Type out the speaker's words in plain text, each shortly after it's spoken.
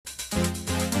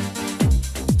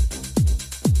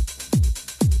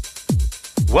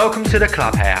Welcome to the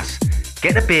Clubhouse.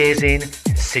 Get the beers in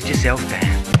and sit yourself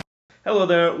down. Hello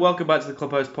there, welcome back to the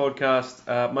Clubhouse Podcast.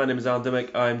 My name is Alan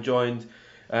Dimmick.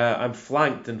 I'm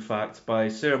flanked in fact by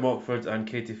Sarah Mockford and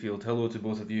Katie Field. Hello to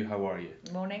both of you, how are you?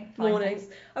 Morning. Morning.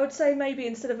 I would say maybe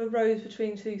instead of a rose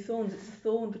between two thorns, it's a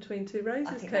thorn between two roses,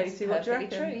 I think Katie. What do you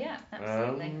reckon? true, yeah,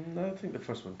 absolutely. I think the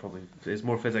first one probably is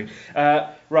more fitting.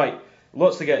 Right,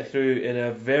 lots to get through in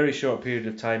a very short period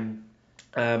of time.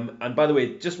 And by the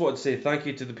way, just wanted to say thank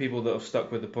you to the people that have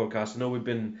stuck with the podcast. I know we've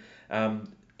been,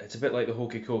 it's a bit like the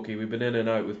hokey cokey. We've been in and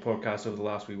out with podcasts over the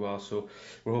last wee while, so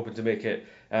we're hoping to make it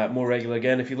more regular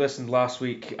again. If you listened last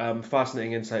week,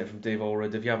 fascinating insight from Dave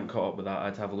Allred. If you haven't caught up with that,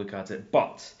 I'd have a look at it.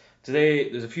 But today,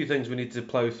 there's a few things we need to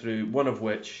plough through. One of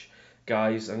which,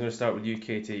 guys, I'm going to start with you,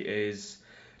 Katie, is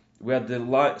we had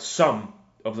some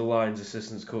of the Lions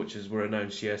assistants coaches were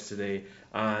announced yesterday,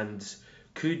 and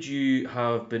could you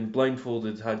have been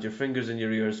blindfolded, had your fingers in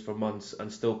your ears for months,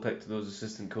 and still picked those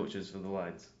assistant coaches for the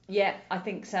Lions? Yeah, I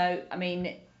think so. I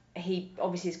mean, he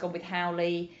obviously has gone with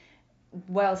Howley.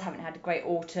 Wales haven't had a great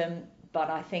autumn, but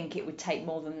I think it would take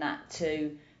more than that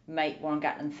to make Warren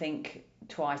Gatland think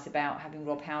twice about having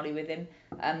Rob Howley with him.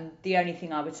 The only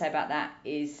thing I would say about that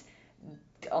is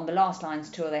on the last Lions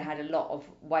tour, they had a lot of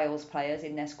Wales players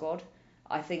in their squad.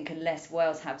 I think unless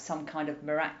Wales have some kind of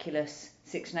miraculous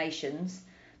Six Nations,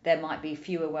 there might be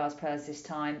fewer Wales players this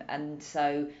time, and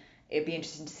so it'd be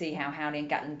interesting to see how Howley and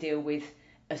Gatland deal with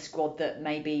a squad that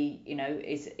maybe, you know,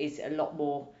 is a lot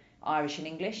more Irish and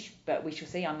English, but we shall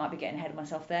see. I might be getting ahead of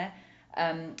myself there.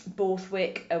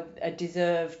 Borthwick, a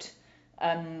deserved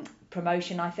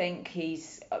promotion, I think.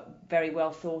 He's very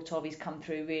well thought of. He's come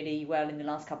through really well in the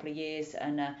last couple of years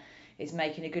and is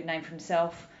making a good name for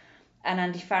himself. And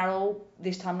Andy Farrell,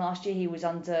 this time last year, he was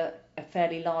under a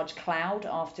fairly large cloud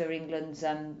after England's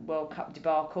World Cup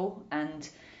debacle, and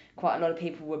quite a lot of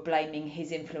people were blaming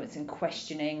his influence and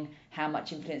questioning how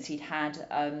much influence he'd had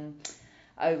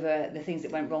over the things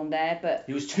that went wrong there. But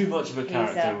he was too much of a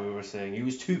character, we were saying. He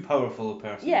was too powerful a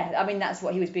person. Yeah, I mean, that's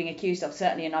what he was being accused of,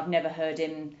 certainly, and I've never heard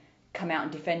him come out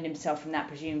and defend himself from that.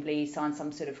 Presumably he signed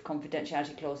some sort of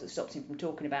confidentiality clause that stops him from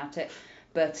talking about it.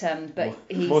 But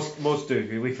he's, most do,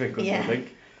 we leave England, yeah. I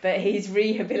think. But he's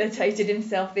rehabilitated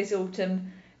himself this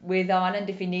autumn with Ireland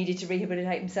if he needed to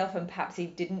rehabilitate himself, and perhaps he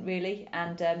didn't really.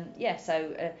 And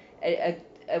so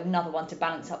another one to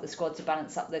balance up the squad, to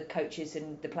balance up the coaches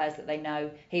and the players that they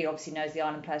know. He obviously knows the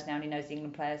Ireland players now, and he knows the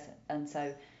England players, and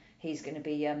so he's going to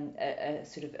be a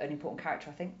sort of an important character,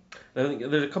 I think. I think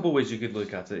there's a couple of ways you could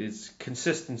look at it. It's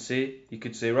consistency. You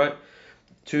could say, right,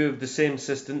 two of the same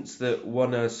assistants that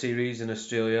won a series in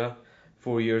Australia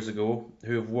 4 years ago,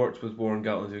 who have worked with Warren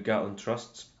Gatland, who Gatland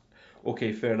trusts.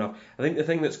 Okay, fair enough. I think the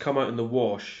thing that's come out in the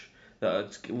wash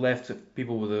that's left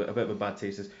people with a bit of a bad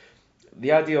taste is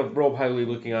the idea of Rob Howley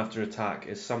looking after attack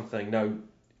is something. Now,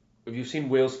 if you've seen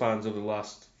Wales fans over the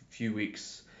last few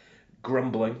weeks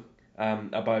grumbling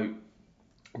about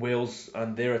Wales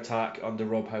and their attack under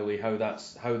Rob Howley, how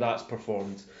that's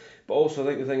performed, but also I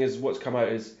think the thing is what's come out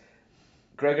is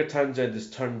Gregor Townsend has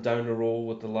turned down a role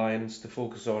with the Lions to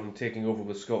focus on taking over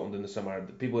with Scotland in the summer.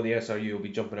 The people in the SRU will be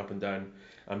jumping up and down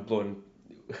and blowing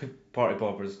party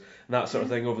poppers and that sort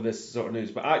of thing over this sort of news.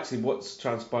 But actually what's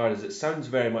transpired is it sounds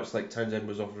very much like Townsend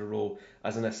was offered a role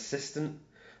as an assistant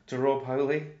to Rob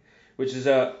Howley, which is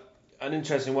an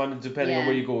interesting one depending on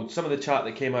where you go. Some of the chat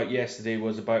that came out yesterday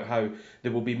was about how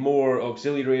there will be more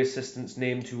auxiliary assistants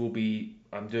named who will be,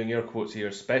 I'm doing air quotes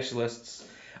here, specialists,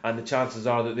 and the chances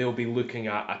are that they'll be looking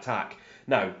at attack.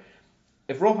 Now,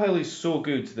 if Rob Howley's so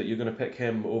good that you're going to pick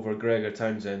him over Gregor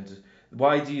Townsend,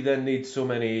 why do you then need so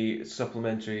many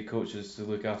supplementary coaches to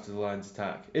look after the Lions'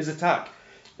 attack?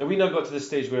 And we now got to the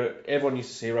stage where everyone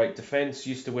used to say, right, defence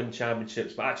used to win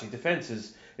championships, but actually defence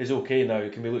is okay now.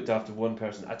 It can be looked after one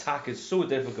person. Attack is so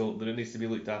difficult that it needs to be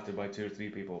looked after by 2 or 3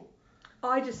 people.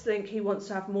 I just think he wants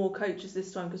to have more coaches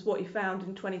this time, because what he found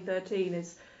in 2013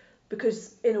 is,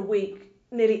 because in a week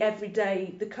nearly every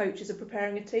day the coaches are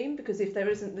preparing a team, because if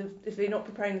you're not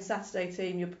preparing the Saturday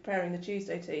team, you're preparing the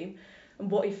Tuesday team. And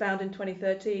what he found in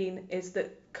 2013 is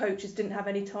that coaches didn't have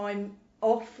any time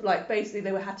off. Like, basically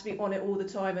they had to be on it all the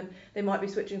time, and they might be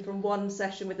switching from one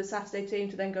session with the Saturday team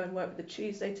to then go and work with the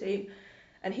Tuesday team.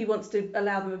 And he wants to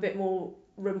allow them a bit more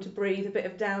room to breathe, a bit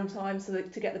of downtime, so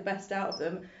that to get the best out of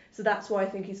them. So that's why I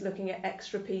think he's looking at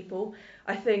extra people.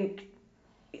 I think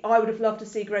I would have loved to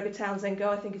see Gregor Townsend go.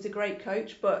 I think he's a great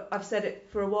coach, but I've said it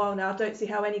for a while now, I don't see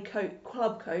how any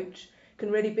club coach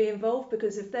can really be involved,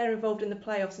 because if they're involved in the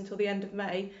playoffs until the end of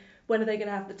May, when are they going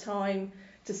to have the time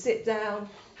to sit down,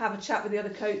 have a chat with the other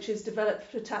coaches, develop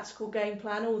a tactical game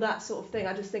plan, all that sort of thing?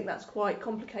 I just think that's quite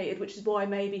complicated, which is why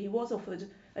maybe he was offered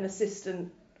an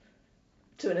assistant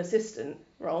to an assistant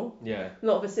role. Yeah. A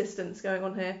lot of assistants going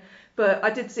on here. But I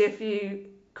did see a few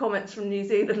comments from New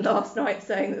Zealand last night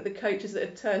saying that the coaches that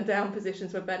had turned down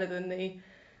positions were better than the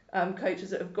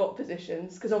coaches that have got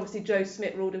positions, because obviously Joe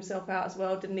Smith ruled himself out as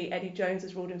well, didn't he? Eddie Jones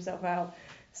has ruled himself out.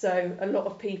 So a lot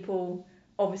of people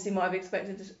obviously might have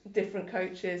expected different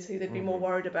coaches who they'd be more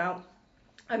worried about.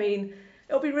 I mean,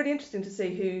 it'll be really interesting to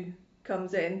see who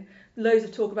comes in. Loads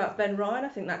of talk about Ben Ryan. I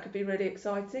think that could be really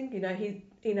exciting. You know,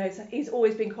 he knows he's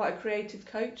always been quite a creative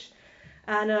coach.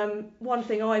 And one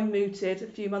thing I mooted a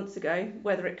few months ago,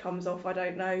 whether it comes off I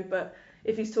don't know, but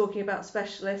if he's talking about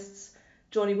specialists,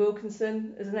 Johnny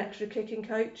Wilkinson as an extra kicking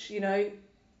coach, you know,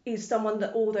 he's someone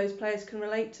that all those players can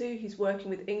relate to. He's working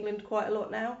with England quite a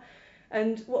lot now.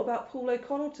 And what about Paul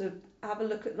O'Connell to have a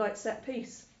look at like set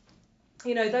piece?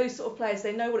 You know, those sort of players,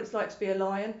 they know what it's like to be a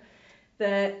Lion.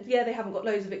 They haven't got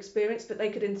loads of experience, but they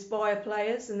could inspire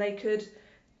players and they could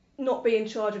not be in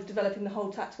charge of developing the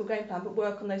whole tactical game plan, but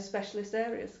work on those specialist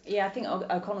areas. Yeah, I think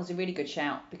O'Connell's a really good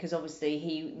shout, because obviously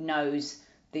he knows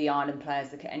the Ireland players,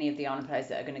 any of the Ireland players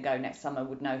that are going to go next summer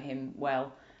would know him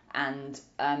well, and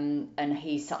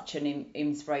he's such an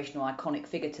inspirational, iconic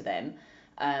figure to them.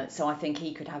 So I think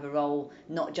he could have a role,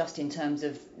 not just in terms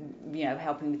of, you know,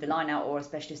 helping with the line out or a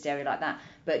specialist area like that,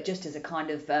 but just as a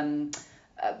kind of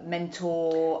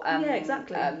mentor,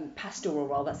 exactly. Pastoral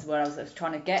role. That's the word I was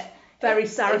trying to get. Very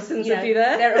Saracens you know, of you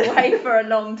there. They're away for a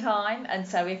long time, and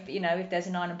so if there's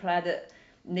an Ireland player that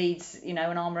needs, you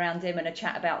know, an arm around him and a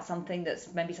chat about something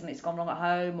that's maybe something that's gone wrong at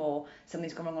home or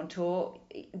something's gone wrong on tour,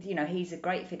 you know, he's a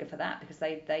great figure for that, because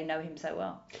they know him so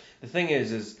well. The thing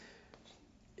is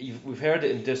we've heard it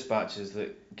in dispatches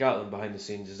that Gatlin behind the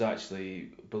scenes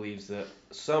believes that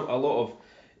a lot of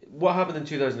what happened in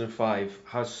 2005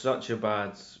 has such a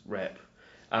bad rep,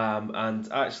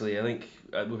 and actually I think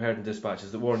we've heard in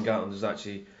dispatches that Warren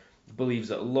Gatland believes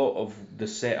that a lot of the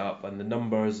setup and the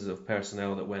numbers of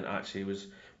personnel that went actually was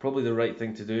probably the right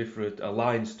thing to do for a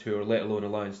Lions tour, let alone a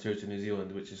Lions tour to New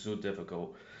Zealand, which is so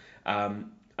difficult.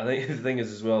 I think the thing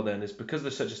is as well then is because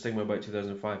there's such a stigma about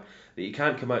 2005 that you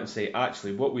can't come out and say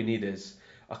actually what we need is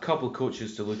a couple of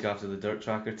coaches to look after the dirt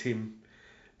tracker team,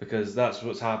 because that's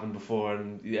what's happened before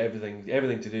and everything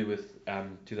to do with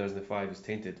 2005 is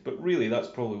tainted. But really that's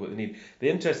probably what they need. The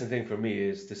interesting thing for me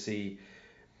is to see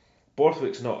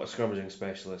Borthwick's not a scrummaging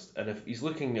specialist, and if he's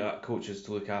looking at coaches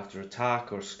to look after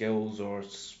attack or skills or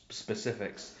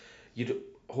specifics, you'd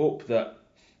hope that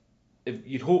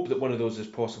one of those is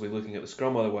possibly looking at the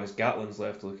scrum. Otherwise, Gatlin's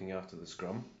left looking after the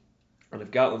scrum, and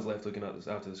if Gatlin's left looking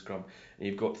after the scrum, and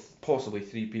you've got possibly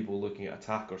three people looking at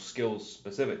attack or skills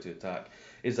specific to attack,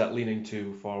 is that leaning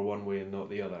too far one way and not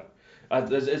the other?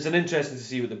 It's an interesting to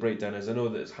see what the breakdown is. I know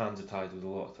that his hands are tied with a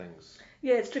lot of things.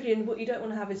 Yeah, it's tricky, and what you don't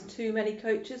want to have is too many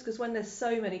coaches, because when there's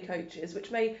so many coaches, which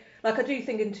may, like I do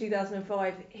think in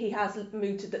 2005 he has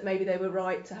mooted that maybe they were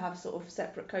right to have sort of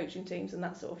separate coaching teams and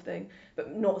that sort of thing,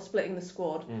 but not splitting the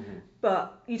squad. Mm-hmm.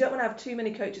 But you don't want to have too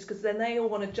many coaches, because then they all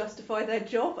want to justify their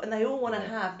job and they all want to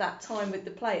have that time with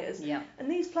the players. Yeah.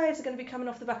 And these players are going to be coming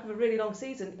off the back of a really long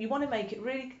season. You want to make it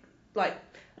really, like,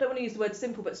 I don't want to use the word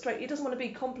simple, but straight. It doesn't want to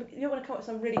be complicated. You don't want to come up with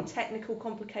some really technical,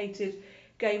 complicated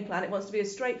game plan. It wants to be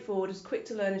as straightforward, as quick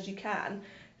to learn as you can,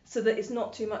 so that it's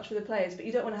not too much for the players. But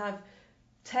you don't want to have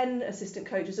 10 assistant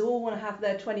coaches who all want to have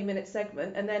their 20-minute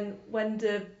segment, and then when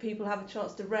do people have a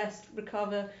chance to rest,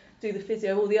 recover, do the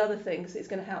physio, all the other things, it's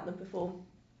going to help them perform.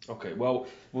 Okay, well,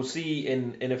 we'll see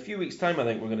in a few weeks' time. I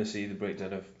think we're going to see the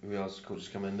breakdown of who else coaches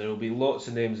come in. There will be lots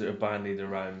of names that are bandied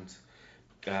around.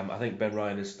 I think Ben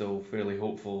Ryan is still fairly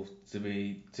hopeful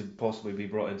to possibly be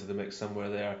brought into the mix somewhere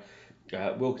there.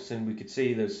 Wilkinson, we could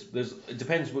see there's it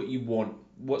depends what you want,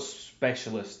 what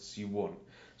specialists you want.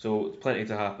 So plenty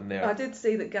to happen there. I did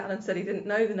see that Gatlin said he didn't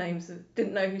know the names,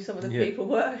 didn't know who some of the people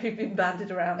were who'd been banded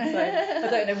around. So I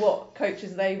don't know what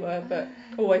coaches they were, but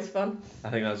always fun. I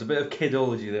think that was a bit of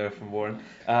kidology there from Warren.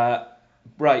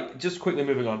 Right, just quickly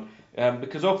moving on.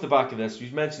 Because off the back of this,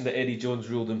 we've mentioned that Eddie Jones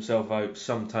ruled himself out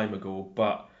some time ago,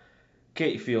 but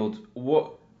Katie Field,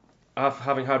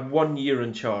 having had 1 year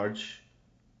in charge,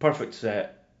 perfect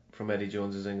set from Eddie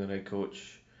Jones as England head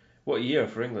coach. What a year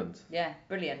for England. Yeah,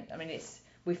 brilliant. I mean,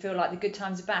 we feel like the good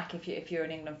times are back if you're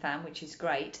an England fan, which is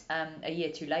great. A year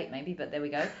too late maybe, but there we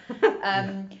go.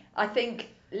 I think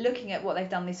looking at what they've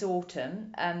done this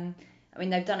autumn, I mean,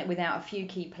 they've done it without a few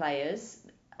key players.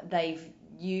 They've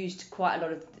used quite a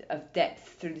lot of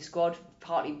depth through the squad,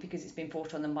 partly because it's been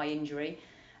forced on them by injury.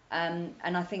 And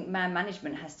I think man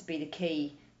management has to be the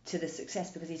key to the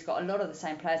success, because he's got a lot of the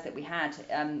same players that we had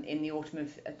in the autumn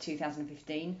of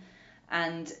 2015,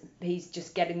 and he's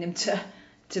just getting them to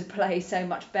to play so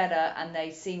much better, and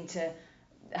they seem to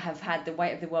have had the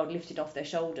weight of the world lifted off their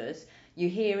shoulders. You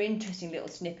hear interesting little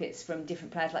snippets from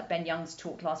different players, like Ben Youngs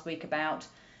talked last week about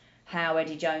how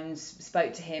Eddie Jones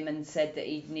spoke to him and said that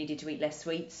he needed to eat less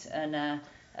sweets and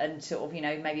sort of,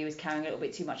 maybe he was carrying a little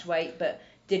bit too much weight, but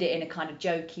did it in a kind of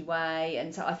jokey way.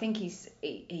 And so I think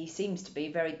he seems to be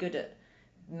very good at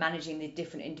managing the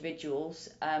different individuals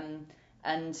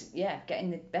and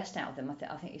getting the best out of them.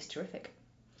 I think he's terrific.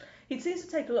 He seems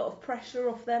to take a lot of pressure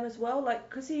off them as well, like,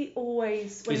 because he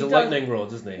always... He's a lightning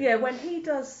rod, isn't he? Yeah, when he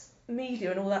does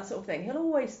media and all that sort of thing, he'll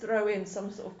always throw in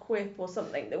some sort of quip or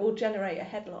something that will generate a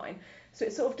headline. So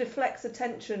it sort of deflects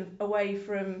attention away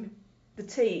from the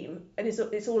team, and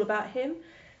it's all about him.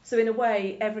 So in a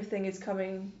way, everything is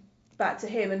coming back to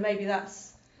him, and maybe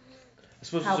that's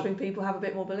helping people have a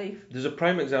bit more belief. There's a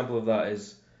prime example of that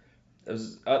is, I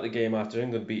was at the game after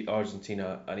England beat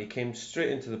Argentina, and he came straight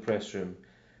into the press room,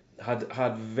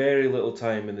 had very little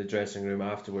time in the dressing room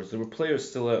afterwards. There were players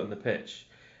still out on the pitch,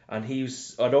 and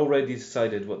had already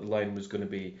decided what the line was going to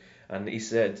be, and he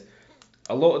said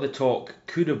a lot of the talk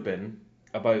could have been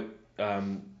about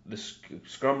the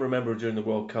scrum. Remember, during the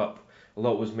World Cup, a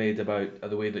lot was made about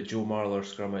the way that Joe Marler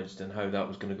scrummaged and how that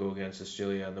was going to go against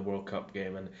Australia in the World Cup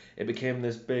game, and it became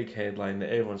this big headline that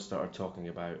everyone started talking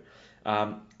about.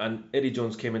 And Eddie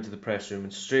Jones came into the press room,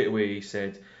 and straight away he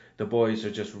said, the boys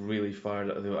are just really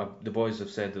fired up. The boys have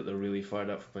said that they're really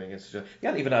fired up for playing against Australia. He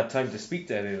hadn't even had time to speak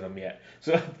to any of them yet.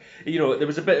 So, there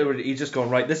was a bit of he's just gone,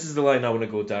 right, this is the line I want to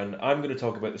go down. I'm going to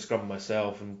talk about the scrum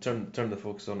myself and turn the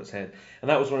focus on its head.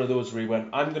 And that was one of those where he went,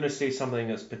 I'm going to say something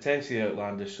that's potentially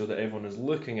outlandish so that everyone is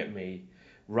looking at me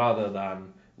rather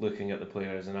than looking at the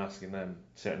players and asking them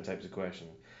certain types of questions.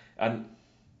 And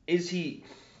we've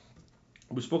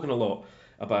spoken a lot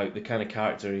about the kind of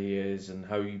character he is and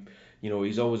how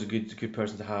he's always a good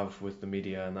person to have with the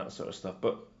media and that sort of stuff.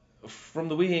 But from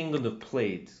the way England have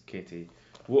played, Katie,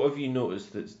 what have you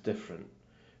noticed that's different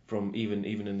from even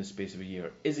in the space of a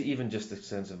year? Is it even just a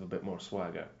sense of a bit more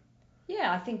swagger?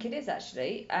 Yeah, I think it is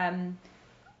actually.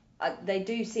 They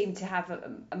do seem to have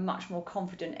a much more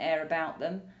confident air about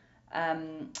them.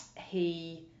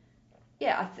 They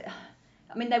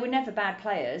were never bad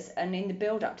players, and in the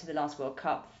build-up to the last World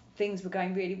Cup, things were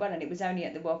going really well, and it was only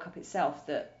at the World Cup itself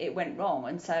that it went wrong.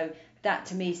 And so that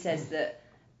to me says that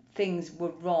things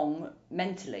were wrong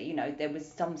mentally. There was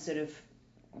some sort of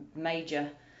major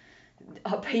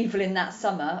upheaval in that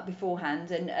summer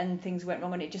beforehand, and things went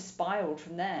wrong, and it just spiraled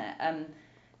from there.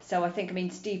 So I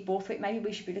think, Steve Borthwick, maybe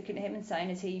we should be looking at him and saying,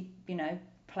 is he,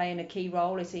 playing a key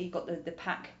role? Is he got the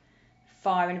pack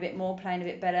firing a bit more, playing a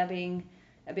bit better, being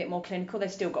a bit more clinical? They've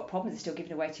still got problems. They're still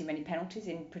giving away too many penalties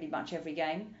in pretty much every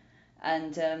game,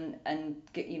 and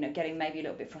getting maybe a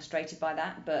little bit frustrated by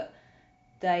that. But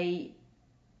he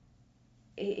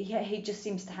just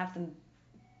seems to have them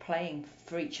playing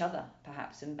for each other,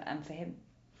 perhaps, and for him.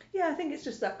 Yeah, I think it's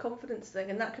just that confidence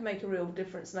thing, and that can make a real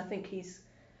difference. And I think he's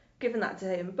given that to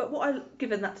him. But what I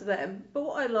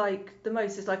like the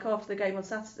most is, like, after the game on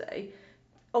Saturday,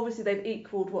 obviously they've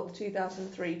equalled what the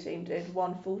 2003 team did,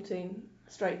 won 14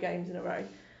 straight games in a row.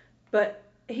 But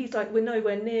he's like, we're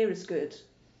nowhere near as good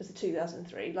as the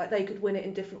 2003. Like, they could win it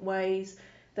in different ways.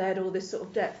 They had all this sort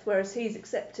of depth, whereas he's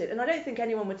accepted. And I don't think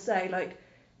anyone would say, like,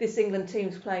 this England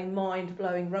team's playing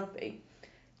mind-blowing rugby.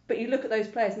 But you look at those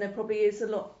players and there probably is a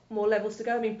lot more levels to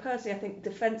go. Personally, I think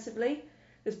defensively,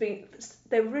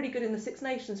 they were really good in the Six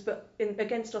Nations, but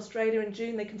against Australia in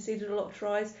June, they conceded a lot of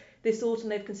tries. This autumn,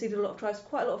 they've conceded a lot of tries,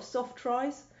 quite a lot of soft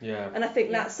tries. Yeah. And I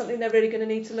think that's something they're really going to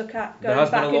need to look at there has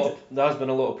been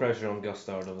a lot of pressure on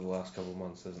Gustard over the last couple of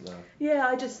months, hasn't there? Yeah,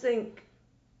 I just think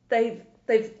their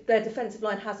defensive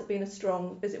line hasn't been as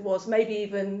strong as it was, maybe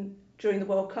even during the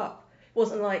World Cup. It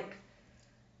wasn't like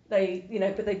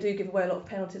but they do give away a lot of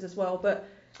penalties as well. But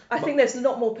I think there's a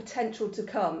lot more potential to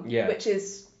come, which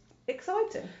is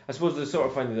exciting. I suppose they're sort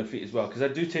of finding their feet as well, because I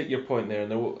do take your point there,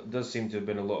 and there does seem to have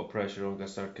been a lot of pressure on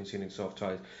Gustard conceding soft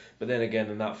tries. But then again,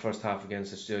 in that first half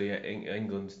against Australia,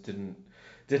 England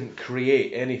didn't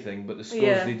create anything, but the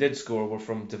scores they did score were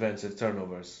from defensive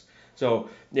turnovers. So,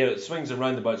 it swings and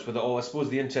roundabouts with it all. I suppose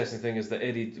the interesting thing is that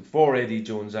Eddie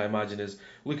Jones, I imagine, is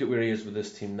look at where he is with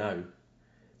this team now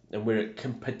and where it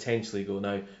can potentially go.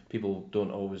 Now, people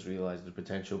don't always realise the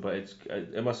potential, but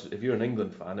it must. If you're an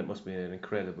England fan, it must be an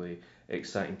incredibly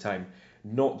exciting time,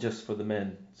 not just for the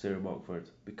men, Sarah Mockford,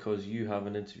 because you have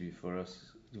an interview for us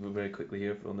very quickly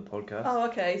here on the podcast. Oh,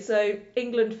 okay. So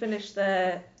England finished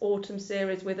their autumn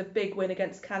series with a big win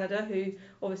against Canada, who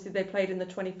obviously they played in the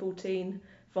 2014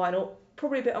 final.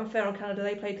 Probably a bit unfair on Canada.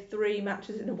 They played 3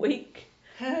 matches in a week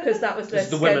because that was their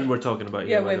This is the women we're talking about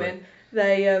here. Yeah, women.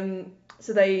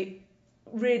 They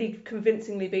really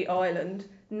convincingly beat Ireland,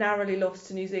 narrowly lost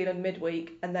to New Zealand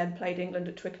midweek, and then played England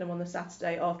at Twickenham on the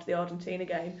Saturday after the Argentina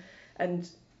game, and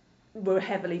were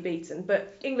heavily beaten.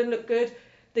 But England looked good.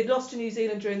 They'd lost to New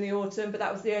Zealand during the autumn, but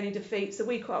that was the only defeat. So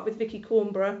we caught up with Vicky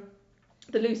Cornborough,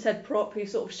 the loosehead prop, who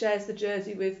sort of shares the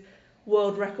jersey with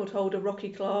world record holder Rocky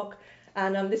Clark.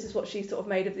 And this is what she sort of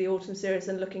made of the autumn series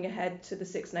and looking ahead to the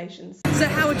Six Nations. So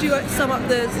how would you sum up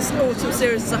the autumn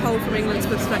series as a whole from England's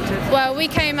perspective? Well, we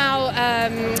came out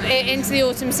into the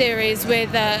autumn series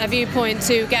with a viewpoint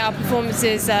to get our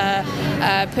performances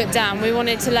put down. We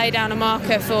wanted to lay down a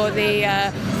marker for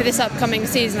this upcoming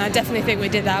season. I definitely think we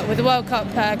did that. With the World Cup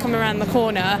coming around the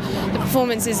corner, the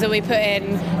performances that we put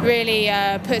in really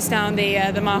puts down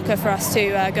the marker for us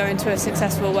to go into a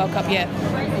successful World Cup year.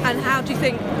 And how do you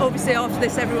think, obviously after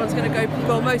this everyone's going to go,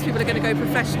 well most people are going to go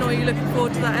professional, are you looking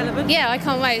forward to that element? Yeah, I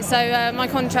can't wait. So my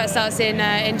contract starts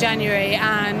in January,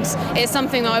 and it's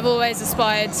something that I've always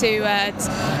aspired to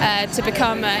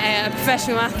become a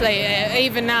professional athlete.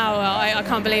 Even now I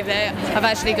can't believe that I've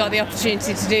actually got the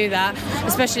opportunity to do that,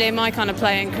 especially in my kind of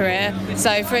playing career.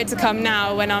 So for it to come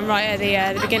now when I'm right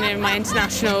at the beginning of my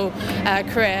international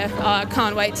career, I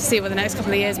can't wait to see what the next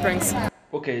couple of years brings.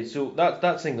 Okay, so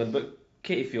that's England, but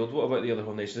Katie Field, what about the other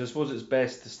home nations? I suppose it's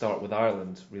best to start with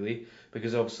Ireland, really,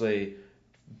 because obviously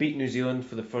beat New Zealand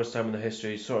for the first time in their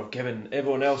history, sort of given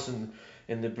everyone else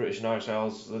in the British and Irish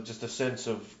Isles just a sense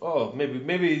of,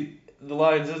 maybe the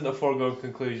Lions isn't a foregone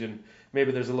conclusion.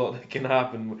 Maybe there's a lot that can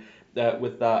happen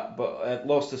with that. But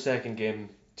lost the second game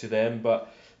to them,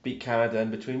 but beat Canada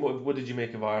in between. What did you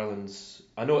make of Ireland's?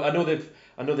 I know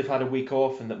they've had a week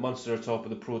off and that Munster are top of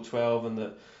the Pro 12 and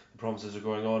that the promises are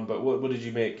going on. But what did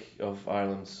you make of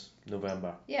Ireland's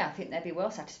November? Yeah, I think they'd be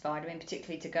well satisfied. I mean,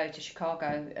 particularly to go to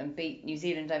Chicago and beat New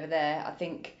Zealand over there. I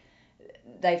think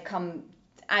they've come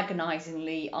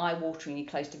agonisingly, eye-wateringly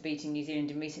close to beating New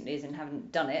Zealand in recent years and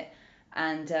haven't done it.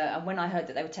 And when I heard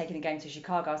that they were taking the game to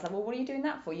Chicago, I was like, well, what are you doing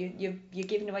that for? You're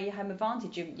giving away your home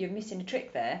advantage. You're missing a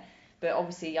trick there. But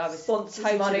obviously I was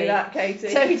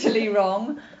totally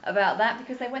wrong about that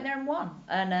because they went there and won.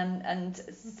 And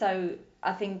so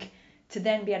I think to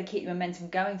then be able to keep the momentum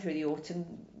going through the autumn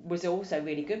was also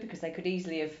really good because they could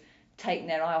easily have taken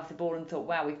their eye off the ball and thought,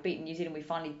 wow, we've beaten New Zealand, we've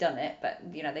finally done it. But,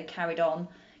 they carried on.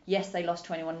 Yes, they lost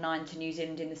 21-9 to New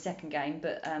Zealand in the second game,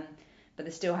 but they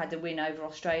still had the win over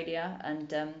Australia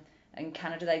and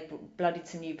Canada. They blooded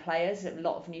some new players, a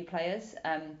lot of new players.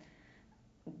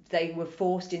 They were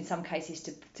forced in some cases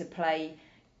to play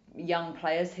young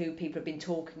players who people have been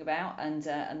talking about,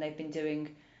 and they've been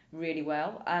doing really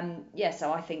well.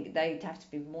 So I think they'd have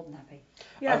to be more than happy.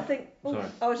 Yeah,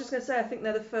 I was just going to say, I think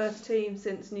they're the first team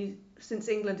since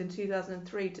England in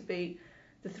 2003 to beat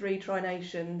the three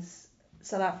Tri-Nations,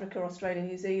 South Africa, Australia,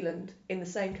 New Zealand in the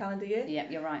same calendar year. Yeah,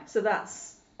 you're right. So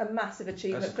that's a massive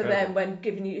achievement for them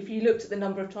if you looked at the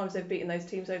number of times they've beaten those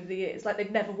teams over the years, like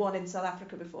they'd never won in South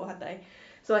Africa before, had they?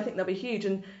 So I think they'll be huge.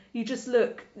 And you just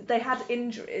look, they had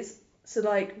injuries. So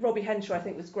like Robbie Henshaw, I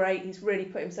think was great. He's really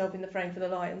put himself in the frame for the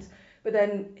Lions. But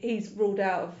then he's ruled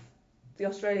out of the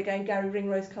Australia game. Gary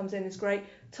Ringrose comes in, is great.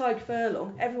 Tyg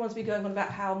Furlong, everyone's been going on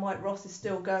about how Mike Ross is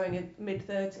still going in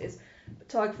mid-30s. But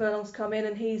Tyg Furlong's come in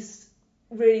and he's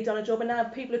really done a job. And now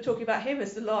people are talking about him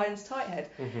as the Lions tight head.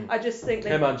 Mm-hmm. I just think...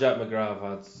 Him and Jack McGrath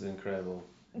had incredible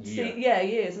year. Yeah,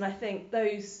 he is. And I think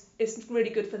it's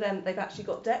really good for them that they've actually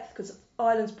got depth because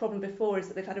Ireland's problem before is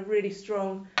that they've had a really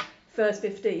strong first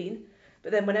 15,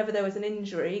 but then whenever there was an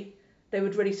injury, they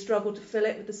would really struggle to fill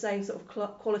it with the same sort of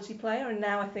quality player, and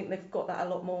now I think they've got that a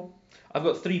lot more. I've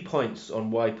got 3 points on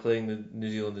why playing the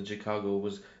New Zealand in Chicago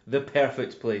was the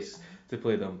perfect place to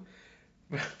play them.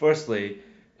 Firstly,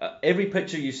 every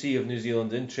picture you see of New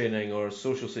Zealand in training or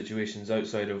social situations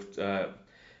outside of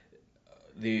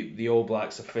the All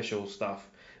Blacks official stuff,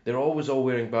 they're always all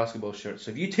wearing basketball shirts. So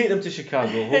if you take them to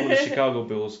Chicago, home of the Chicago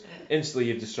Bulls, instantly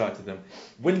you've distracted them.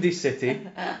 Windy City,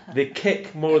 they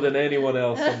kick more than anyone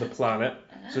else on the planet.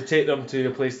 So take them to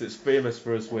a place that's famous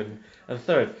for its win. And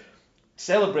third,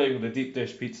 celebrating with a deep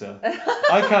dish pizza.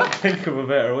 I can't think of a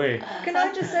better way. Can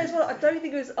I just say as well, I don't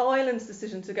think it was Ireland's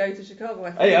decision to go to Chicago.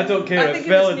 I don't care. I think it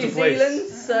was New Zealand,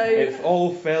 so... It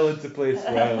all fell into place for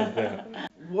Ireland there.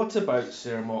 What about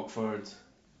Sarah Mockford?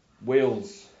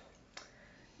 Wales?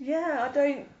 Yeah, I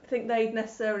don't think they'd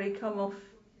necessarily come off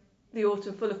the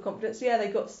autumn full of confidence. Yeah,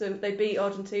 they beat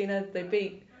Argentina, they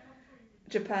beat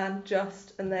Japan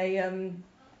and they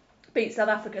beat South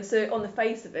Africa. So on the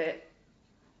face of it,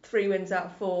 3 wins out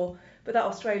of 4. But that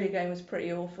Australia game was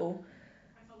pretty awful.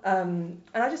 And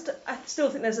I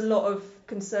still think there's a lot of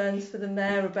concerns for them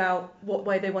there about what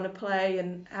way they want to play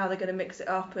and how they're going to mix it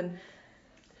up. And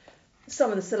some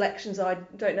of the selections I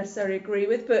don't necessarily agree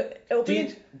with, but it'll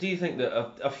be. Do you think that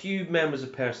a few members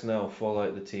of personnel fall out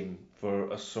of the team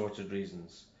for assorted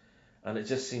reasons, and it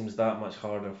just seems that much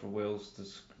harder for Wales to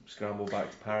scramble back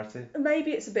to parity?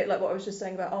 Maybe it's a bit like what I was just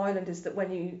saying about Ireland, is that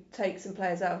when you take some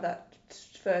players out of that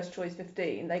first choice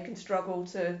 15, they can struggle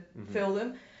to fill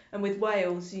them, and with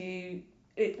Wales, they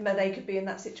could be in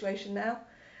that situation now.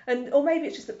 Or maybe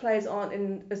it's just that players aren't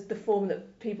in as the form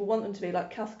that people want them to be.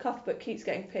 Like Cuthbert keeps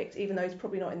getting picked, even though he's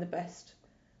probably not in the best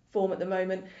form at the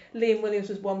moment. Liam Williams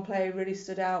was one player who really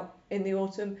stood out in the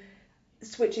autumn.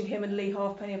 Switching him and Lee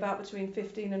Halfpenny about between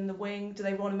 15 and the wing, do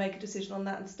they want to make a decision on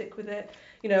that and stick with it?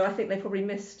 I think they probably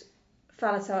missed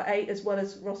Faletau at 8 as well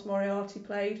as Ross Moriarty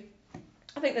played.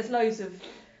 I think there's loads of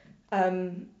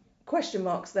question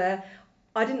marks there.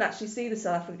 I didn't actually see the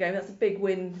South Africa game. That's a big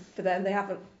win for them. They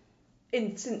haven't.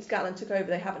 Since Gatland took over,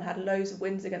 they haven't had loads of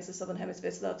wins against the Southern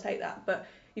Hemisphere, so they'll take that. But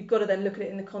you've got to then look at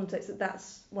it in the context that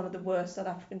that's one of the worst South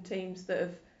African teams that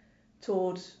have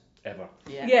toured ever.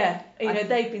 Yeah.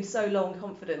 They've been so low on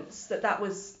confidence that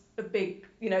was a big.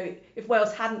 If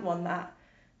Wales hadn't won that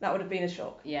would have been a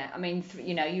shock. Yeah, I mean,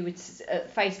 you would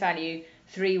at face value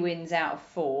 3 wins out of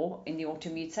 4 in the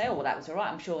autumn. You'd say, oh well, that was all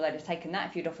right. I'm sure they'd have taken that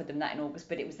if you'd offered them that in August.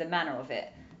 But it was the manner of it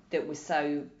that was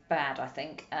so bad, I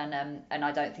think, and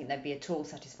I don't think they'd be at all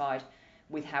satisfied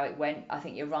with how it went. I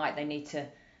think you're right. They need to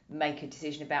make a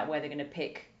decision about where they're going to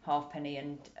pick Halfpenny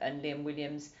and Liam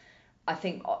Williams. I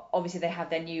think obviously they have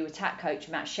their new attack coach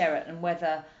Matt Sherratt, and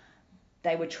whether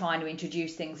they were trying to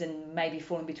introduce things and maybe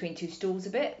falling between two stools a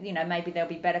bit. Maybe they'll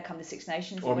be better come the Six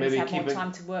Nations, or maybe have more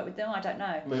time to work with them. I don't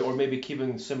know. Or maybe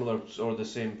keeping similar or the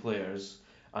same players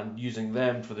and using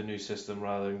them for the new system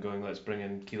rather than going, let's bring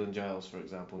in Keelan Giles, for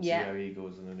example, and see how he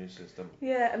goes in the new system.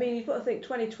 Yeah, I mean, you've got to think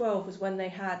 2012 was when they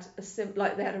had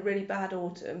they had a really bad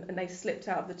autumn and they slipped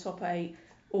out of the top 8,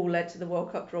 all led to the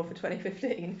World Cup draw for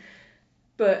 2015.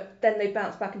 But then they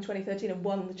bounced back in 2013 and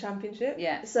won the championship.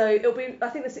 Yeah. So I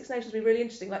think the Six Nations will be really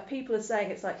interesting. Like, people are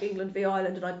saying it's like England v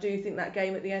Ireland, and I do think that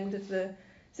game at the end of the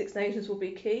Six Nations will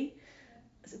be key,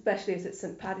 especially as it's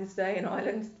St Paddy's Day in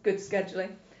Ireland. Good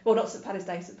scheduling. Well, not St Paddy's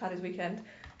Day, St Paddy's weekend.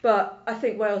 But I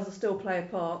think Wales will still play a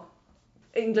part.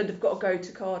 England have got to go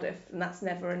to Cardiff, and that's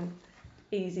never an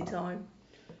easy time.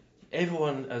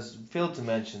 Everyone has failed to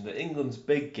mention that England's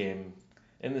big game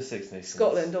in the Six Nations,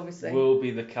 Scotland, obviously, will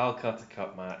be the Calcutta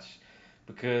Cup match,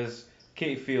 because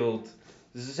Katie Field,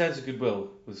 there's a sense of goodwill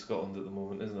with Scotland at the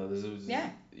moment, isn't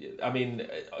there? I mean,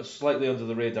 slightly under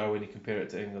the radar when you compare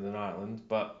it to England and Ireland,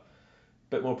 but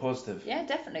bit more positive. Yeah,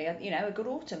 definitely. A good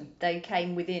autumn. They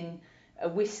came within a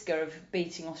whisker of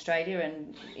beating Australia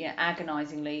and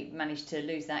agonisingly managed to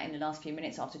lose that in the last few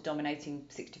minutes after dominating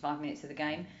 65 minutes of the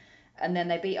game. And then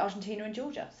they beat Argentina and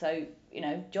Georgia. So,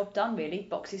 job done really.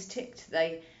 Boxes ticked.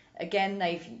 They've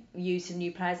used some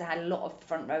new players. They had a lot of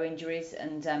front row injuries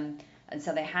and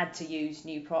so they had to use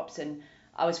new props. And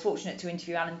I was fortunate to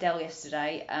interview Alan Dell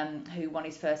yesterday, who won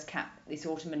his first cap this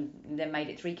autumn and then made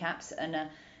it 3 caps. And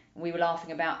we were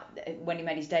laughing about when he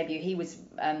made his debut. He was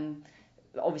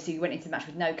obviously went into the match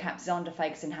with no caps. Zander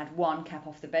Fagerson had 1 cap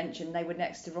off the bench, and they were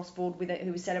next to Ross Ford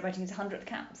who was celebrating his 100th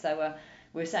cap. So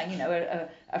we were saying,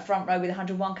 a front row with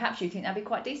 101 caps, you think that'd be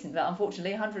quite decent, but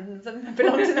unfortunately 100 of them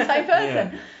belong to the same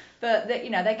person. But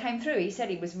they came through. He said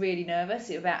he was really nervous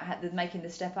about making the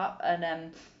step up,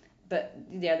 and but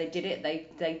they did it.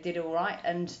 They did all right,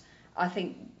 and I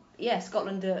think. Yeah,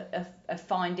 Scotland are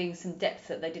finding some depth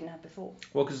that they didn't have before.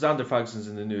 Well, because Zander Fagerson's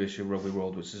in the new issue of Rugby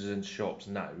World, which is in shops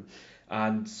now,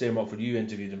 and Sarah Mockford, you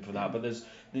interviewed him for that, but there's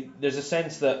a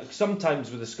sense that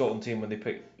sometimes with the Scotland team, when they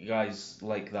pick guys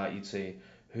like that, you'd say,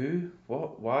 who?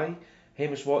 What? Why?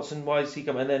 Hamish Watson, why is he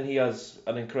coming? And then he has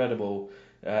an incredible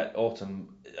autumn.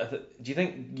 Do you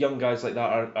think young guys like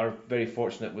that are very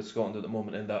fortunate with Scotland at the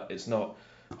moment in that it's not,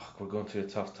 we're going through a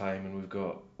tough time and we've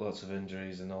got lots of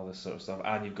injuries and all this sort of stuff,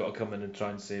 and you've got to come in and try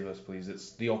and save us, please?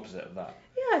 It's the opposite of that.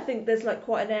 Yeah, I think there's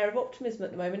quite an air of optimism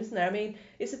at the moment, isn't there? I mean,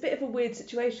 it's a bit of a weird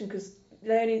situation because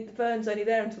Vern's only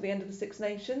there until the end of the Six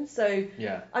Nations, so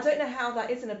I don't know how that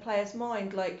is in a player's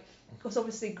mind. Because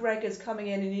obviously Gregor's coming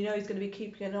in and he's going to be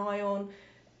keeping an eye on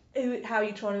how are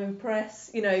you trying to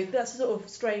impress. That's a sort of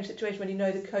strange situation when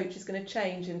the coach is going to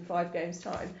change in 5 games'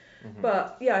 time. Mm-hmm.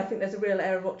 But yeah, I think there's a real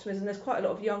air of optimism. There's quite a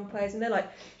lot of young players, and they're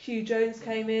Hugh Jones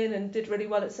came in and did really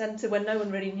well at centre when no one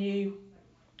really knew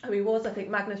who he was. I think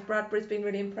Magnus Bradbury's been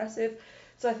really impressive.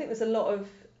 So I think there's a lot of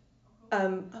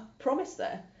promise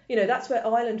there. That's where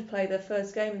Ireland play their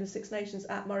first game in the Six Nations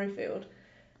at Murrayfield.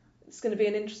 It's going to be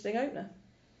an interesting opener.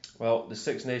 Well, the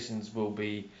Six Nations will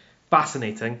be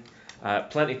fascinating.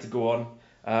 Plenty to go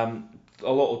on.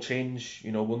 a lot will change.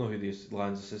 You know, we'll know who these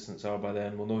Lions assistants are by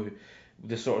then. We'll know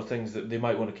the sort of things that they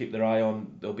might want to keep their eye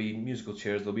on. There'll be musical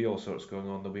chairs. There'll be all sorts going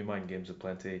on. There'll be mind games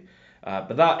aplenty.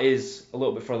 But that is a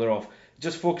little bit further off.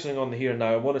 Just focusing on the here and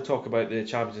now, I want to talk about the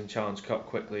Champions and Challenge Cup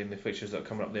quickly and the fixtures that are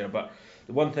coming up there. But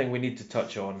the one thing we need to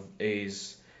touch on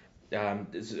is,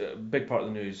 it's a big part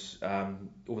of the news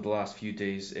over the last few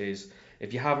days, is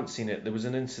if you haven't seen it, there was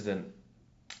an incident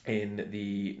in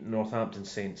the Northampton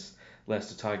Saints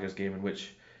Leicester Tigers game in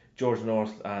which George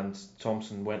North and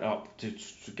Thompson went up to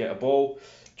get a ball.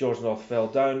 George North fell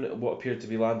down, what appeared to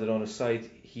be landed on his side.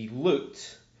 He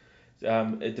looked,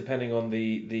 depending on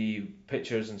the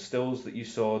pictures and stills that you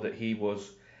saw, that he was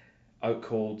out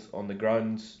cold on the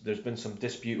ground. There's been some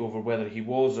dispute over whether he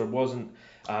was or wasn't.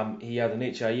 He had an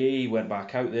HIA, he went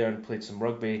back out there and played some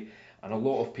rugby, and a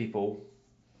lot of people,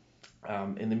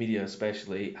 in the media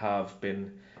especially, have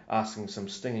been asking some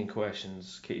stinging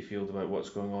questions, Katie Field, about what's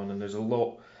going on, and there's a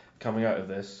lot coming out of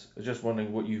this. I was just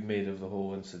wondering what you've made of the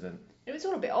whole incident. It was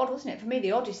all a bit odd, wasn't it? For me,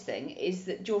 the oddest thing is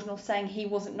that George North saying he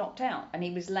wasn't knocked out and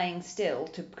he was laying still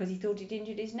because he thought he'd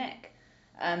injured his neck.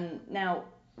 Now,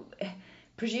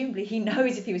 presumably he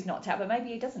knows if he was knocked out, but maybe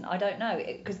he doesn't. I don't know,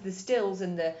 because the stills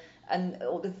and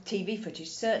all the TV footage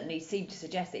certainly seemed to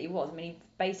suggest that he was. I mean, he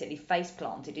basically face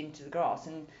planted into the grass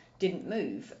and didn't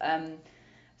move.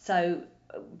 So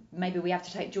maybe we have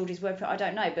to take George's word for it. I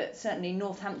don't know, but certainly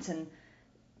Northampton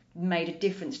made a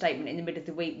different statement in the middle of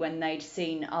the week when they'd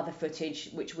seen other footage,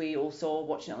 which we all saw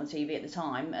watching it on the TV at the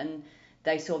time, and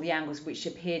they saw the angles which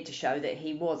appeared to show that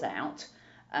he was out.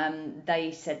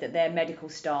 They said that their medical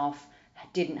staff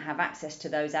didn't have access to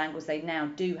those angles. They now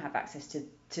do have access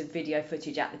to video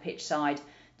footage at the pitch side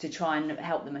to try and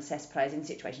help them assess players in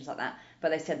situations like that,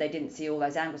 but they said they didn't see all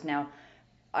those angles. Now,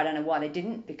 I don't know why they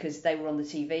didn't, because they were on the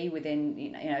TV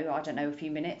within, I don't know, a few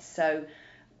minutes. So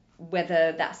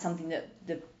whether that's something that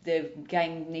the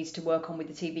game needs to work on with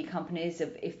the TV companies,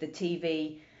 if the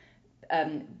TV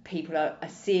people are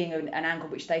seeing an angle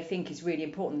which they think is really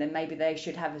important, then maybe they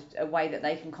should have a way that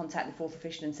they can contact the fourth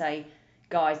official and say,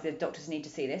 guys, the doctors need to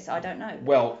see this. I don't know.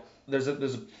 Well, there's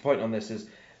a point on this is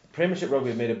Premiership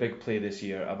Rugby made a big play this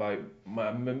year about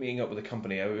meeting up with a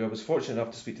company. I was fortunate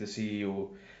enough to speak to the CEO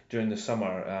during the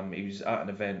summer. He was at an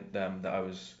event that I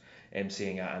was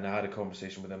emceeing at, and I had a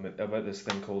conversation with him about this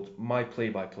thing called My Play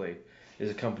by Play. Is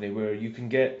a company where you can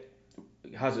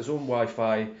has its own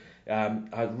Wi-Fi,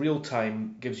 has real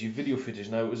time, gives you video footage.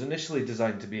 Now, it was initially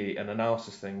designed to be an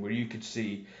analysis thing where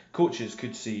coaches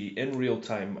could see in real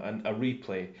time a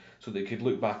replay, so they could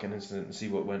look back an incident and see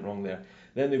what went wrong there.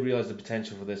 Then they realised the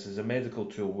potential for this as a medical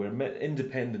tool where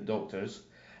independent doctors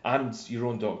and your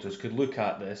own doctors could look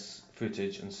at this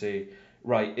footage and say,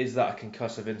 right, is that a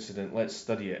concussive incident? Let's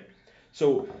study it.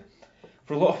 So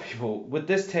for a lot of people, with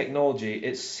this technology,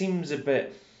 it seems a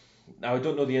bit... Now, I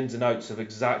don't know the ins and outs of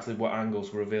exactly what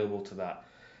angles were available to that,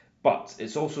 but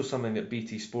it's also something that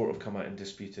BT Sport have come out and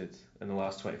disputed in the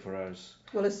last 24 hours.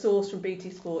 Well, a source from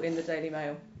BT Sport in the Daily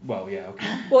Mail. Well, yeah,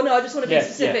 okay. Well, no, I just want to be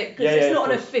specific, because it's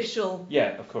not an official...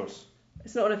 Yeah, of course.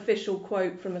 It's not an official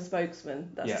quote from a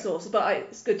spokesman, that's a source. But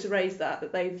it's good to raise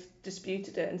that they've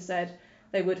disputed it and said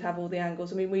they would have all the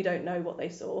angles. I mean, we don't know what they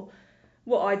saw.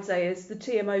 What I'd say is the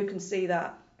TMO can see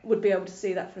that, would be able to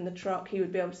see that from the truck. He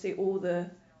would be able to see all the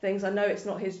things. I know it's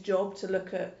not his job to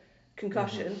look at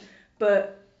concussion,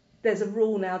 but there's a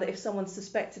rule now that if someone's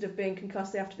suspected of being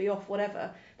concussed, they have to be off,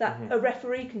 whatever. That a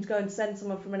referee can go and send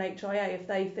someone from an HIA if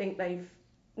they think they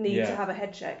need to have a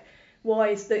head check. Why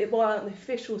aren't the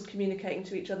officials communicating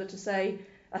to each other to say,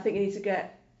 I think you need to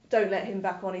don't let him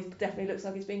back on, he definitely looks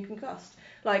like he's been concussed.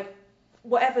 Like,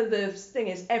 whatever the thing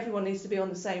is, everyone needs to be on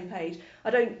the same page. I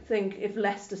don't think if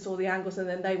Leicester saw the angles and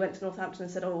then they went to Northampton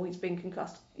and said, oh, he's been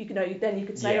concussed, then you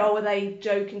could say, oh, are they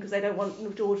joking because they don't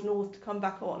want George North to come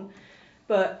back on?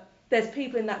 But there's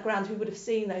people in that ground who would have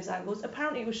seen those angles.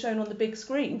 Apparently it was shown on the big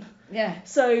screen. Yeah.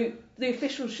 So the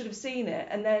officials should have seen it,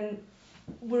 and then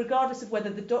regardless of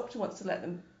whether the doctor wants to let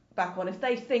them back on, if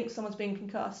they think someone's been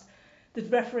concussed, the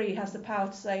referee has the power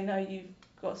to say, no, you've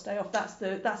got to stay off.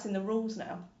 That's in the rules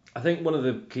now. I think one of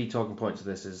the key talking points of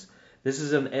this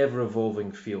is an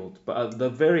ever-evolving field, but at the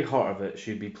very heart of it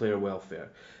should be player welfare.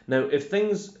 Now, if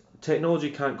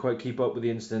technology can't quite keep up with the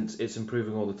incidents, it's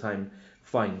improving all the time,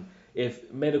 fine.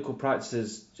 If medical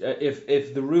practices,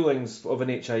 if the rulings of an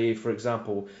HIA, for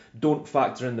example, don't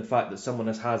factor in the fact that someone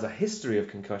has a history of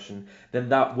concussion, then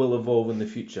that will evolve in the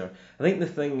future. I think the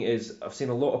thing is, I've seen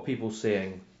a lot of people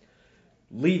saying,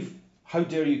 how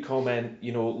dare you comment,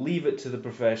 leave it to the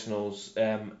professionals.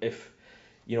 If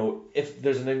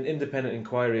there's an independent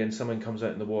inquiry and someone comes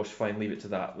out in the wash, fine, leave it to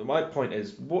that. But my point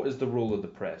is, what is the role of the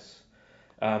press?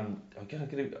 I'm going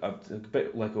to give a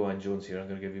bit like Owen Jones here. I'm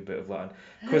going to give you a bit of Latin.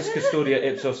 Quis custodia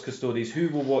ipsos custodes. Who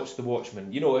will watch the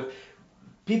watchman? You know, if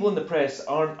people in the press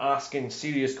aren't asking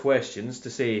serious questions to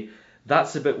say,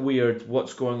 that's a bit weird,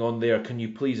 what's going on there, can you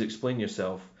please explain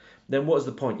yourself? Then what's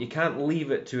the point? You can't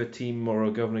leave it to a team or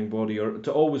a governing body or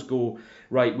to always go,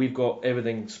 right, we've got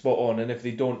everything spot on, and if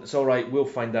they don't, it's all right, we'll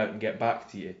find out and get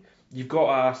back to you. You've got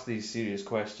to ask these serious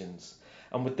questions.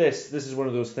 And with this is one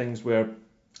of those things where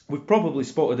we've probably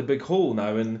spotted a big hole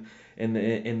now in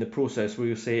the process where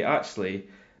you say, actually,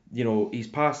 you know, he's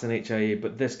passed an HIA,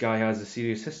 but this guy has a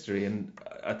serious history. And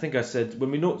I think I said, when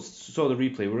we saw the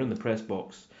replay, we were in the press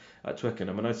box at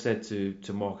Twickenham, and I said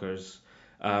to mockers,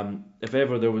 if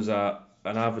ever there was an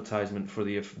advertisement for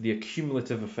the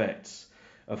accumulative effects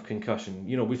of concussion,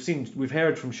 you know, we've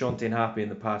heard from Shantae Happy in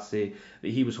the past say that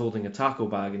he was holding a tackle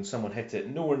bag and someone hit it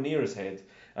nowhere near his head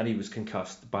and he was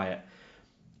concussed by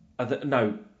it.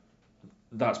 Now,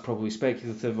 that's probably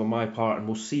speculative on my part, and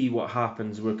we'll see what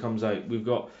happens where it comes out. We've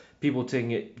got people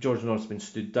taking it, George North's been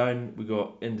stood down, we've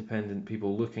got independent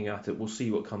people looking at it, we'll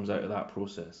see what comes out of that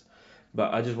process.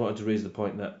 But I just wanted to raise the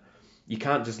point that you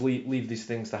can't just leave these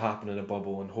things to happen in a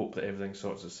bubble and hope that everything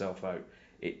sorts itself out.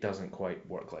 It doesn't quite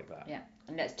work like that. Yeah,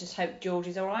 and let's just hope George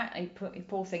is all right.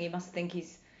 Poor thing, he must think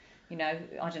he's, you know,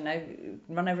 I don't know,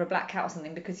 run over a black cat or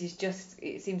something, because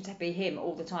it seems to be him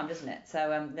all the time, doesn't it?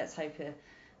 So let's hope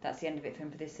that's the end of it for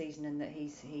him for this season, and that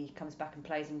he comes back and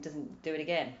plays and doesn't do it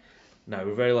again. Now,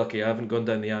 we're very lucky. I haven't gone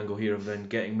down the angle here of then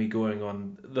getting me going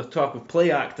on the talk of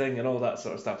play acting and all that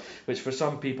sort of stuff, which for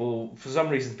some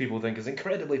reason people think is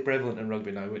incredibly prevalent in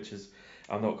rugby now, which is,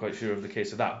 I'm not quite sure of the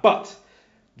case of that. But,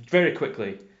 very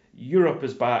quickly, Europe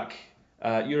is back.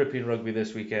 European rugby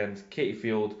this weekend. Katie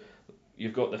Field,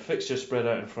 you've got the fixture spread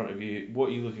out in front of you. What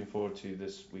are you looking forward to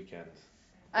this weekend?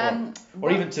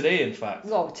 Or even today, in fact.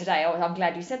 Well, today, I'm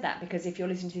glad you said that, because if you're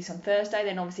listening to this on Thursday,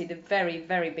 then obviously the very,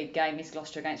 very big game is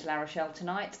Gloucester against La Rochelle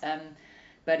tonight.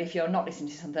 But if you're not listening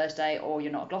to this on Thursday, or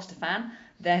you're not a Gloucester fan,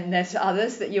 then there's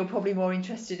others that you're probably more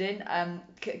interested in.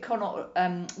 Connaught,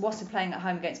 Wasps are playing at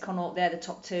home against Connaught. They're the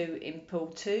top two in Pool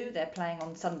 2. They're playing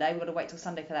on Sunday. We've got to wait till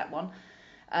Sunday for that one.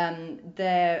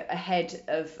 They're ahead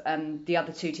of the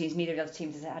other two teams. Neither of the other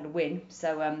teams has had a win.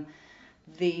 So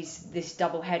this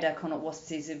double header, Connaught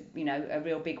Wasps, is a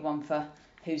real big one for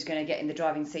who's going to get in the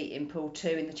driving seat in Pool 2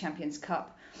 in the Champions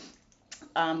Cup.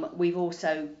 We've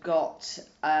also got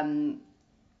Claremont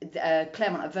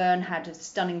Auvergne had a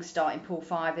stunning start in Pool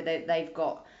 5. They've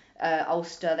got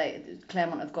Ulster.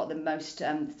 Claremont have got the most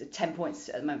 10 points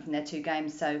at the moment from their two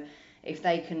games. So if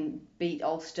they can beat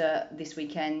Ulster this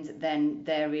weekend, then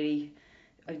they're really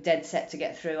dead set to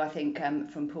get through, I think,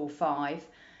 from Pool 5.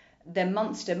 Then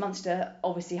Munster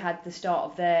obviously had the start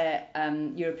of their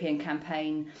European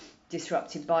campaign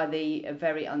disrupted by the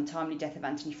very untimely death of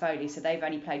Anthony Foley. So they've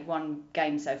only played one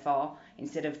game so far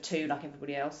instead of two like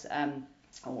everybody else, or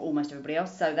almost everybody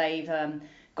else. So they've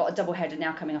got a double header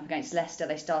now coming up against Leicester.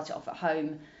 They start it off at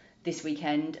home this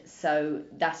weekend. So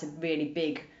that's a really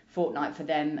big fortnight for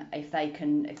them. If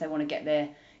they want to get their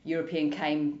European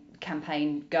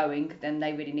campaign going, then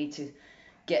they really need to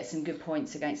get some good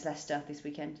points against Leicester this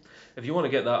weekend. If you want to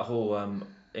get that whole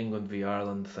England v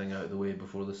Ireland thing out of the way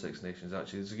before the Six Nations,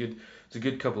 actually, it's a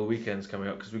good couple of weekends coming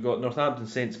up, because we've got Northampton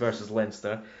Saints versus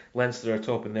Leinster. Leinster are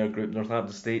top in their group.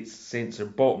 Northampton Saints are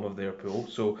bottom of their pool.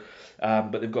 So,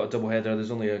 but they've got a double header.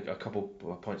 There's only a couple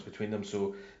of points between them,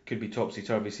 so could be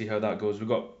topsy-turvy. See how that goes. We've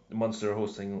got Munster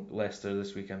hosting Leicester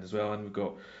this weekend as well, and we've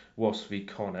got Wasps v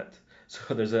Connaught.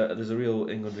 So there's a real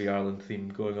England v Ireland theme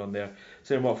going on there.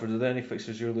 Sarah Watford, are there any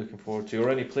fixtures you're looking forward to, or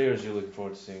any players you're looking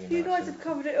forward to seeing? You guys have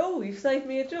covered it all. You've saved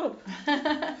me a job.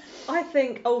 I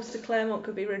think Ulster Claremont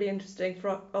could be really interesting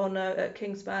at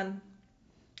Kingspan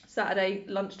Saturday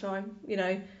lunchtime. You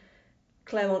know,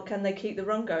 Claremont, can they keep the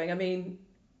run going? I mean,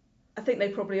 I think they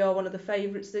probably are one of the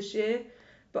favourites this year,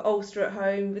 but Ulster at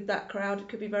home with that crowd, it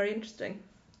could be very interesting.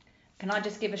 Can I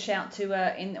just give a shout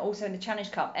to also in the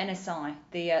Challenge Cup, NSI,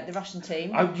 the Russian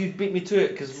team. You beat me to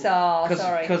it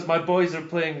because my boys are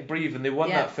playing Brive and they won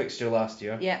that fixture last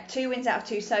year. Yeah, 2 wins out of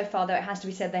 2 so far, though it has to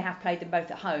be said they have played them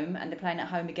both at home, and they're playing at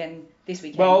home again this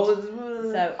weekend. Well,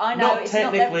 so I know it's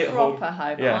not their proper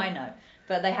home. Yeah. I know,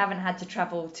 but they haven't had to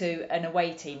travel to an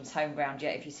away team's home ground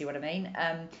yet, if you see what I mean.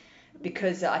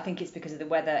 Because I think it's because of the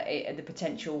weather, the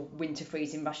potential winter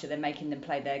freeze in Russia, they're making them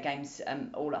play their games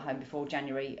all at home before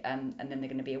January, and then they're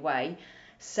going to be away.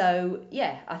 So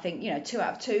yeah, I think 2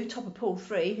 out of 2, top of pool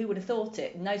 3. Who would have thought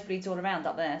it? Nosebleeds all around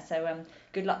up there. So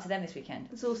good luck to them this weekend.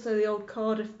 There's also the old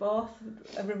Cardiff Bath,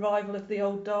 a revival of the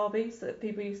old derbies that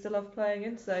people used to love playing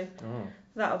in. So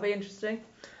that'll be interesting.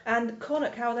 And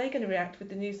Connacht, how are they going to react with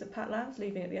the news that Pat Lam's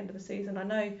leaving at the end of the season? I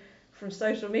know from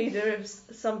social media,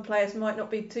 some players might not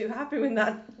be too happy with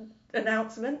that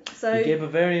announcement. So he gave a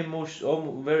very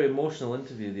emotional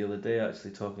interview the other day,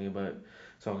 actually talking about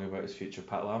his future.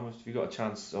 Pat Lam. If you got a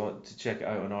chance to check it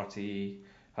out on RTE,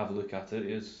 have a look at it.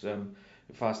 It's a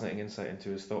fascinating insight into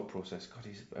his thought process. God,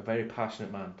 he's a very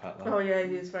passionate man, Pat Lam. Oh yeah,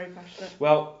 he is very passionate.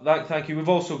 Well, thank you. We've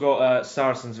also got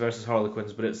Saracens versus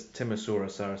Harlequins, but it's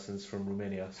Timisoara Saracens from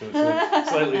Romania, so it's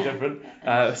slightly different.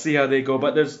 See how they go,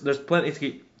 but there's plenty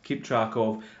to keep track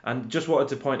of. And just wanted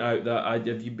to point out that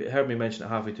if you heard me mention it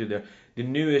halfway through there, the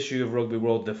new issue of Rugby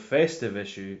World, the festive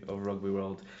issue of Rugby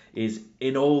World, is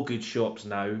in all good shops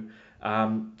now.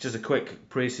 Just a quick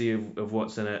précis of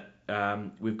what's in it.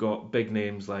 We've got big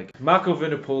names like Mako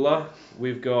Vunipola,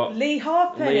 we've got Lee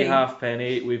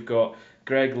Halfpenny, we've got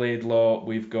Greg Laidlaw,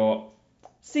 we've got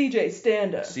CJ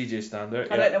Stander.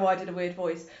 I don't know why I did a weird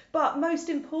voice. But most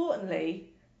importantly,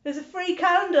 there's a free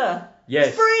calendar.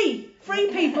 Yes. It's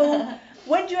free people.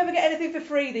 When do you ever get anything for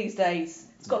free these days?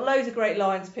 It's got loads of great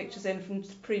Lions pictures in from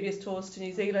previous tours to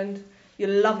New Zealand.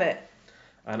 You'll love it.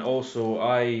 And also,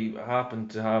 I happen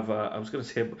to have a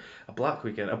black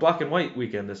and white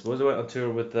weekend. I suppose I went on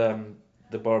tour with the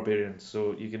Barbarians,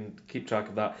 so you can keep track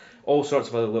of that. All sorts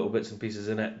of other little bits and pieces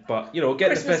in it, but get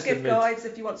Christmas the festive gift mood. guides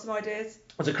if you want some ideas.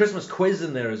 There's a Christmas quiz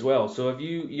in there as well. So if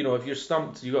if you're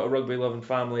stumped, you've got a rugby loving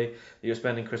family that you're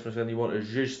spending Christmas with, and you want to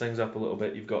zhuzh things up a little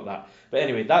bit, you've got that. But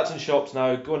anyway, that's in shops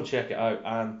now. Go and check it out,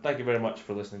 and thank you very much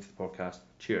for listening to the podcast.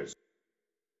 Cheers.